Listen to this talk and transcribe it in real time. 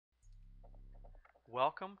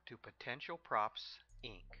Welcome to Potential Props,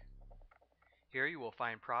 Inc. Here you will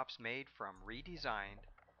find props made from redesigned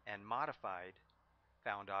and modified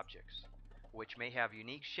found objects, which may have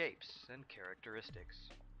unique shapes and characteristics.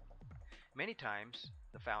 Many times,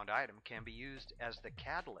 the found item can be used as the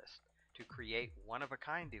catalyst to create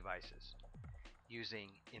one-of-a-kind devices, using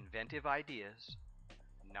inventive ideas,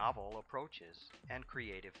 novel approaches, and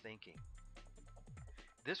creative thinking.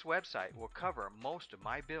 This website will cover most of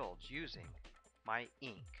my builds using my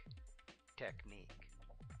ink technique.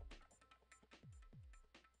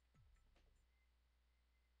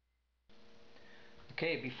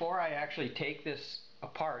 Okay, before I actually take this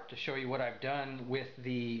apart to show you what I've done with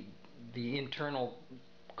the internal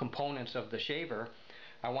components of the shaver,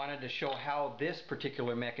 I wanted to show how this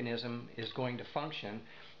particular mechanism is going to function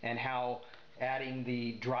and how adding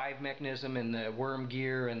the drive mechanism and the worm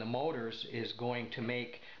gear and the motors is going to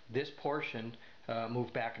make this portion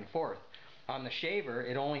move back and forth. On the shaver,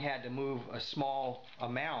 it only had to move a small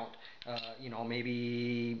amount,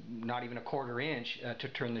 maybe not even a quarter inch to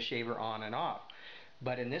turn the shaver on and off.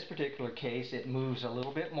 But in this particular case, it moves a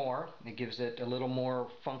little bit more. It gives it a little more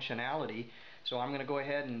functionality. So I'm going to go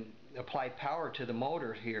ahead and apply power to the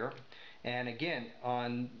motor here. And again,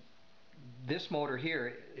 on this motor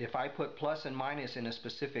here, if I put plus and minus in a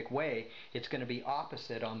specific way, it's going to be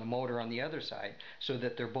opposite on the motor on the other side, so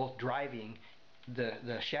that they're both driving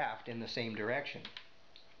the shaft in the same direction.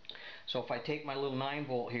 So if I take my little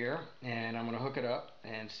 9-volt here and I'm going to hook it up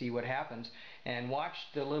and see what happens, and watch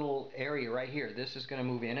the little area right here. This is going to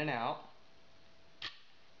move in and out.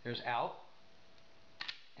 There's out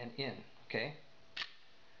and in. Okay,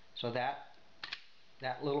 so that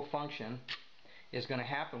little function is going to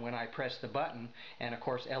happen when I press the button, and of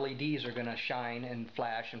course LEDs are going to shine and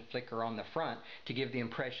flash and flicker on the front to give the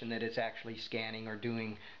impression that it's actually scanning or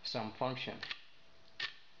doing some function.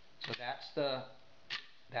 So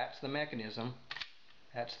that's the mechanism,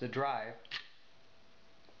 that's the drive,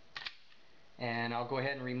 and I'll go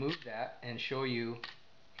ahead and remove that and show you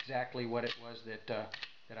exactly what it was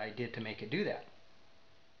that I did to make it do that.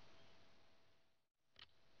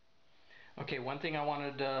 Okay, one thing I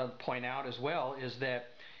wanted to point out as well is that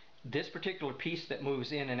this particular piece that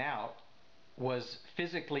moves in and out was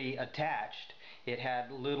physically attached. It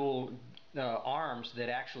had little arms that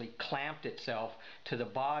actually clamped itself to the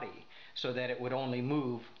body so that it would only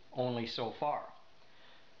move so far.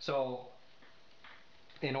 So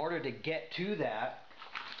in order to get to that,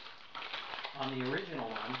 on the original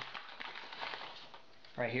one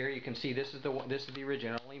right here, you can see this is the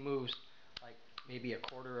original. It only moves like maybe a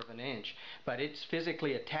quarter of an inch, but it's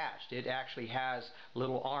physically attached. It actually has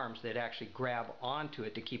little arms that actually grab onto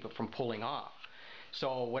it to keep it from pulling off.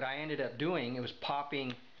 So what I ended up doing, it was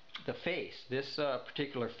popping the face. This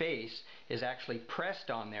particular face is actually pressed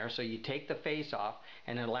on there, so you take the face off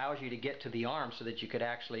and it allows you to get to the arm so that you could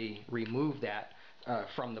actually remove that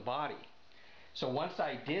from the body. So once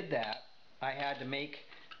I did that, I had to make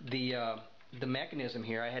the mechanism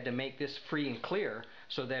here, I had to make this free and clear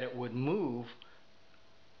so that it would move,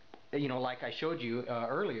 like I showed you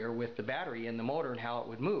earlier with the battery and the motor and how it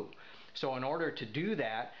would move. So in order to do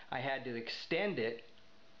that, I had to extend it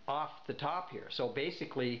off the top here. So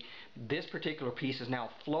basically this particular piece is now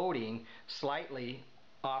floating slightly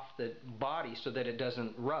off the body so that it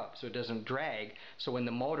doesn't rub, so it doesn't drag. So when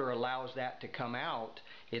the motor allows that to come out,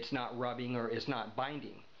 it's not rubbing or it's not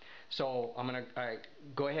binding. So I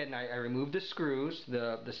go ahead and I remove the screws,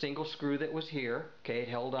 the single screw that was here. Okay, it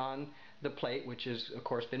held on the plate, which has of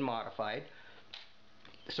course been modified.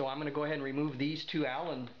 So I'm going to go ahead and remove these two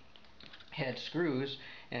Allen head screws,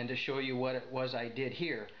 and to show you what it was I did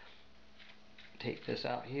here, take this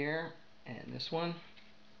out here and this one,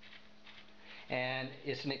 and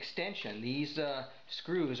it's an extension. These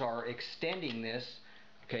screws are extending this.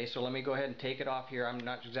 Okay, so let me go ahead and take it off here. I'm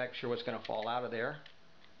not exactly sure what's going to fall out of there.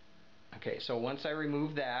 Okay, so once I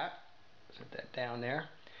remove that, set that down there,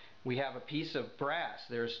 we have a piece of brass.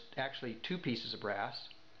 There's actually two pieces of brass.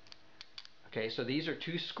 Okay, so these are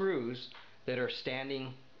two screws that are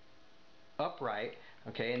standing upright.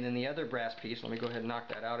 Okay, and then the other brass piece, let me go ahead and knock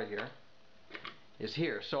that out of here, is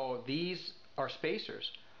here. So these are spacers,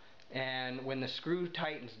 and when the screw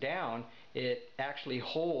tightens down, it actually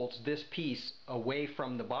holds this piece away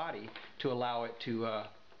from the body to allow it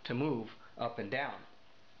to move up and down.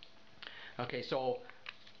 Okay, so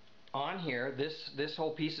on here, this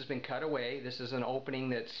whole piece has been cut away. This is an opening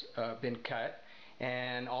that's been cut,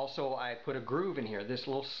 and also I put a groove in here. This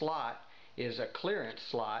little slot is a clearance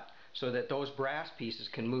slot so that those brass pieces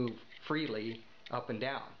can move freely up and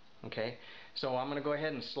down. Okay, so I'm going to go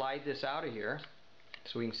ahead and slide this out of here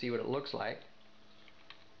so we can see what it looks like.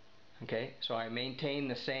 Okay, so I maintain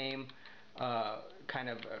the same kind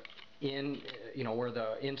of where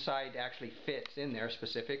the inside actually fits in there,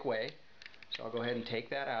 specific way. So I'll go ahead and take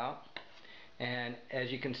that out. And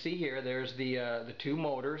as you can see here, there's the two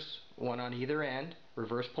motors, one on either end,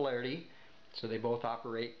 reverse polarity. So they both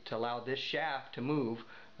operate to allow this shaft to move,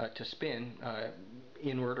 to spin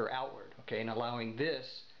inward or outward, okay, and allowing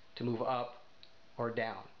this to move up or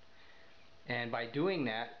down. And by doing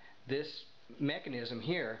that, this mechanism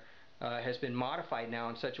here has been modified now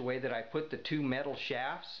in such a way that I put the two metal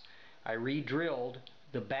shafts, I re-drilled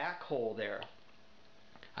the back hole there.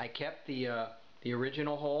 I kept the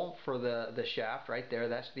original hole for the shaft right there.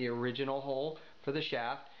 That's the original hole for the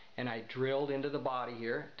shaft, and I drilled into the body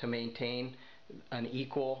here to maintain an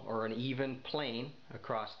equal or an even plane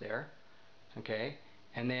across there. Okay,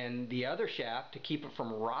 and then the other shaft, to keep it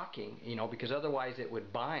from rocking, because otherwise it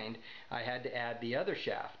would bind, I had to add the other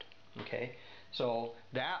shaft. Okay, so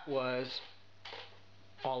that was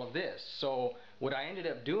all of this. So what I ended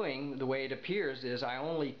up doing, the way it appears, is I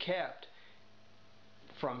only kept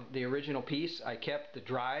from the original piece, I kept the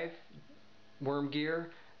drive worm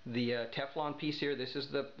gear, the Teflon piece here. This is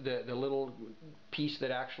the little piece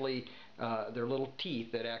that actually, their little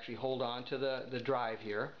teeth that actually hold on to the drive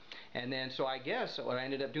here. And then, so I guess what I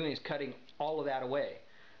ended up doing is cutting all of that away.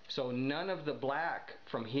 So none of the black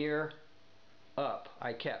from here up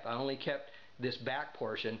I kept. I only kept this back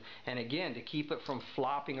portion, and again, to keep it from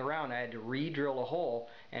flopping around, I had to re-drill a hole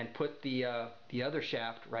and put the other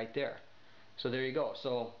shaft right there. So there you go.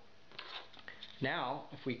 So now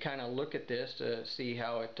if we kind of look at this to see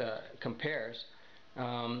how it compares,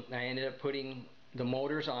 I ended up putting the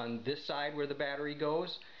motors on this side where the battery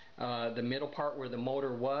goes. The middle part where the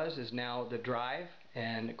motor was is now the drive,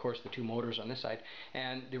 and of course the two motors on this side.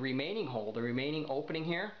 And the remaining hole, the remaining opening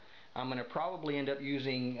here, I'm going to probably end up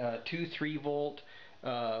using two 3-volt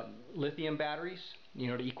lithium batteries,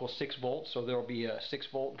 to equal 6 volts. So there will be a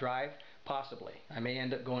 6-volt drive, possibly. I may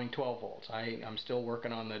end up going 12 volts. I'm still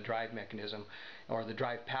working on the drive mechanism, or the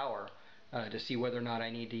drive power, to see whether or not I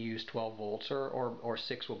need to use 12 volts or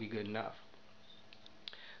 6 will be good enough.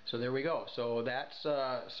 So there we go. So that's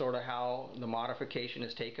sort of how the modification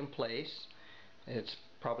has taken place. It's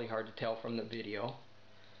probably hard to tell from the video.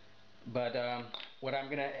 But what I'm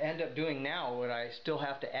going to end up doing now, what I still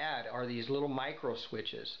have to add, are these little micro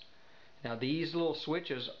switches. Now these little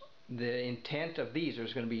switches, the intent of these,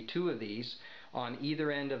 there's going to be 2 of these on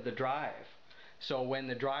either end of the drive. So when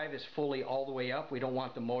the drive is fully all the way up, we don't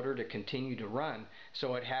want the motor to continue to run,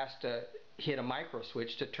 so it has to hit a micro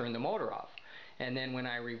switch to turn the motor off. And then when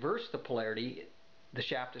I reverse the polarity, the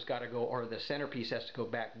shaft has got to go, or the centerpiece has to go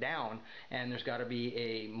back down, and there's got to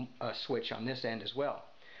be a switch on this end as well.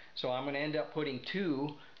 So I'm going to end up putting 2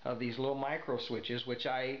 of these little micro switches, which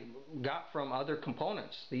I got from other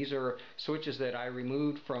components. These are switches that I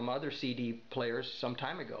removed from other CD players some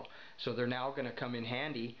time ago. So they're now going to come in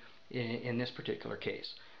handy in this particular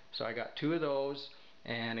case. So I got 2 of those,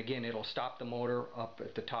 and again, it'll stop the motor up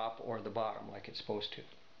at the top or the bottom like it's supposed to.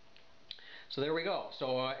 So there we go.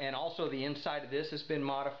 So and also the inside of this has been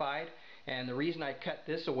modified, and the reason I cut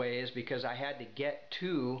this away is because I had to get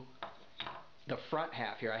to the front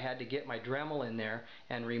half here. I had to get my Dremel in there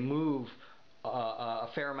and remove a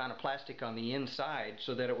fair amount of plastic on the inside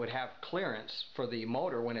so that it would have clearance for the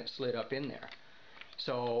motor when it slid up in there.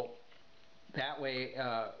 So that way,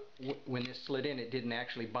 when this slid in, it didn't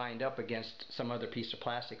actually bind up against some other piece of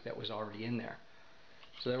plastic that was already in there.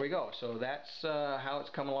 So there we go. So that's how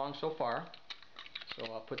it's come along so far. So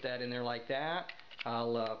I'll put that in there like that.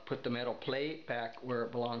 I'll put the metal plate back where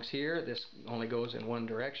it belongs here. This only goes in one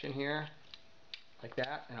direction here, like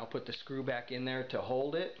that, and I'll put the screw back in there to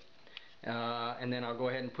hold it, and then I'll go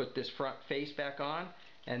ahead and put this front face back on,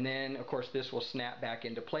 and then of course this will snap back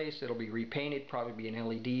into place. It'll be repainted, probably be an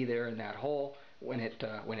LED there in that hole when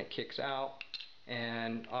it kicks out,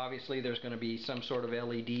 and obviously there's going to be some sort of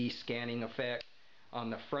LED scanning effect on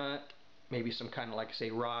the front, maybe some kind of, like I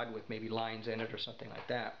say, rod with maybe lines in it or something like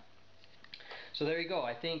that. So there you go.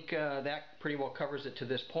 I think that pretty well covers it to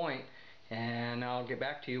this point. And I'll get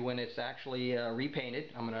back to you when it's actually repainted.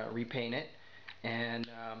 I'm going to repaint it, and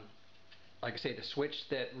like I say, the switch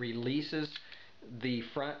that releases the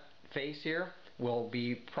front face here will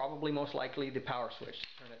be probably most likely the power switch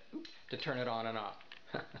to turn it on and off.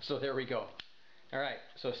 So there we go. Alright,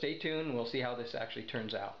 so stay tuned. We'll see how this actually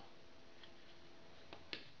turns out.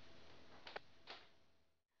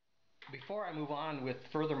 Before I move on with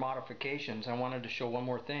further modifications, I wanted to show one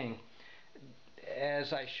more thing.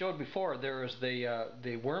 As I showed before, there is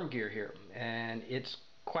the worm gear here, and it's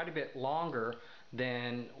quite a bit longer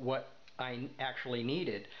than what I actually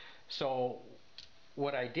needed. So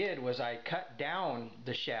what I did was I cut down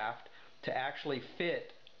the shaft to actually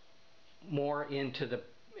fit more into the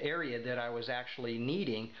area that I was actually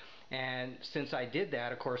needing. And since I did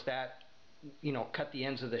that, of course, that cut the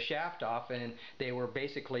ends of the shaft off, and they were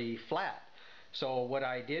basically flat. So what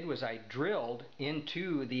I did was I drilled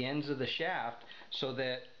into the ends of the shaft so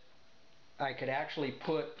that I could actually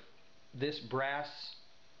put this brass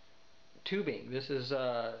tubing. This is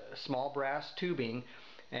a small brass tubing,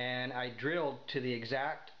 and I drilled to the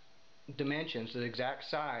exact dimensions, the exact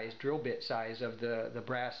size, drill bit size of the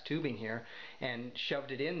brass tubing here, and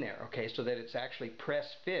shoved it in there, okay, so that it's actually press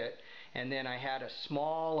fit. And then I had a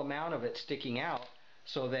small amount of it sticking out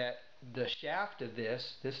so that the shaft of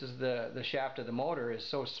this is the shaft of the motor, is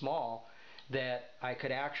so small that I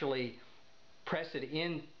could actually press it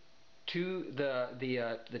in to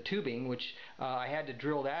the tubing, which I had to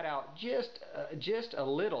drill that out just a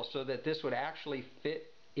little so that this would actually fit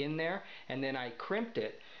in there. And then I crimped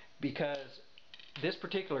it because this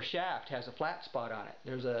particular shaft has a flat spot on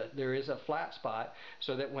it. There is a flat spot,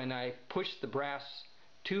 so that when I pushed the brass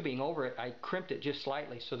tubing over it, I crimped it just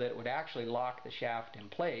slightly so that it would actually lock the shaft in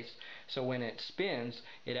place. So when it spins,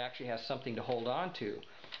 it actually has something to hold on to.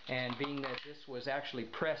 And being that this was actually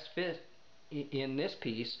press fit in this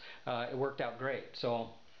piece, it worked out great. So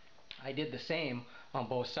I did the same on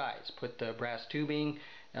both sides. Put the brass tubing,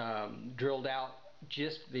 drilled out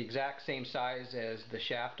just the exact same size as the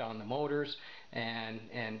shaft on the motors, and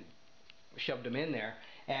shoved them in there.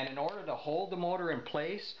 And in order to hold the motor in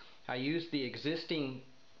place, I used the existing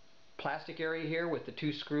plastic area here with the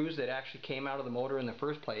two screws that actually came out of the motor in the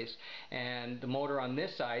first place. And the motor on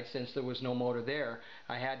this side, since there was no motor there,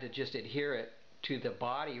 I had to just adhere it to the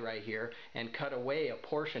body right here and cut away a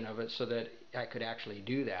portion of it so that I could actually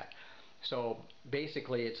do that. So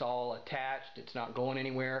basically it's all attached, it's not going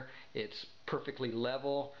anywhere, it's perfectly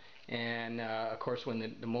level, and of course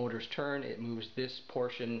when the motors turn, it moves this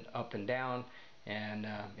portion up and down, and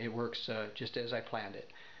it works just as I planned it.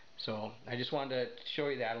 So I just wanted to show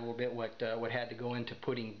you that a little bit, what had to go into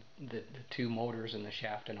putting the two motors and the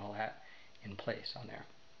shaft and all that in place on there.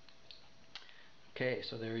 Okay,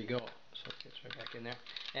 so there you go. So it gets right back in there.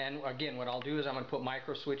 And again, what I'll do is I'm going to put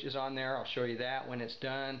micro switches on there. I'll show you that when it's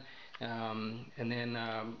done. And then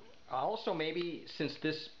also, maybe since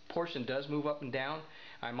this portion does move up and down,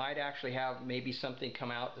 I might actually have maybe something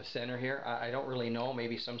come out the center here. I don't really know,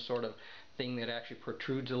 maybe some sort of thing that actually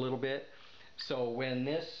protrudes a little bit. So when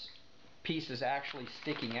this piece is actually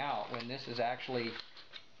sticking out, when this is actually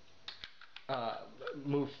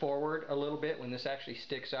moved forward a little bit, when this actually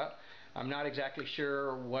sticks up, I'm not exactly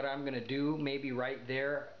sure what I'm going to do. Maybe right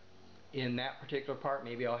there in that particular part,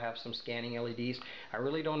 maybe I'll have some scanning LEDs. I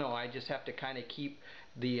really don't know. I just have to kind of keep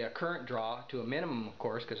the current draw to a minimum, of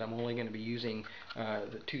course, because I'm only going to be using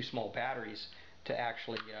the two small batteries to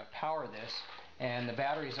actually power this. And the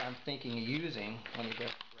batteries I'm thinking of using, let me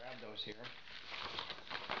grab those here.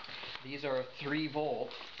 These are 3 volt.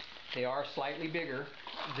 They are slightly bigger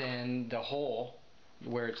than the hole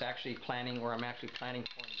where it's actually planning, where I'm actually planning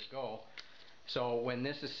for them to go. So when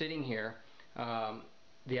this is sitting here,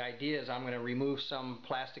 the idea is I'm going to remove some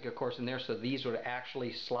plastic, of course, in there, so these would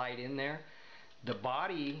actually slide in there. The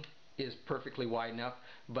body is perfectly wide enough,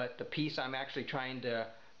 but the piece I'm actually trying to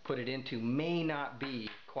put it into may not be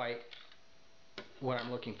quite what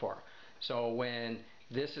I'm looking for. So when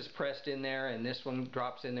this is pressed in there and this one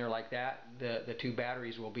drops in there like that, the two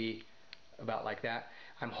batteries will be about like that.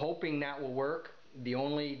 I'm hoping that will work. The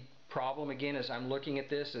only problem again is I'm looking at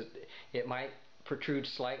this, it might protrude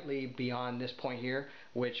slightly beyond this point here,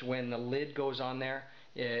 which when the lid goes on there,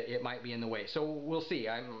 it might be in the way. So we'll see.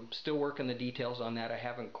 I'm still working the details on that. I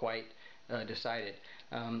haven't quite decided.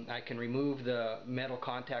 I can remove the metal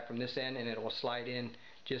contact from this end and it will slide in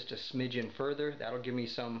just a smidgen further. That'll give me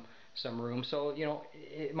some room. So, you know,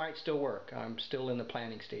 it might still work. I'm still in the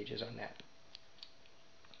planning stages on that.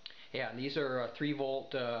 Yeah, and these are 3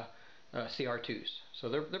 volt CR2s. So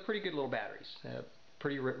they're pretty good little batteries.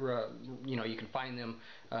 Pretty, you know, you can find them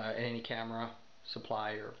at any camera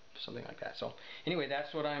supply or something like that. So anyway,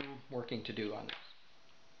 that's what I'm working to do on this.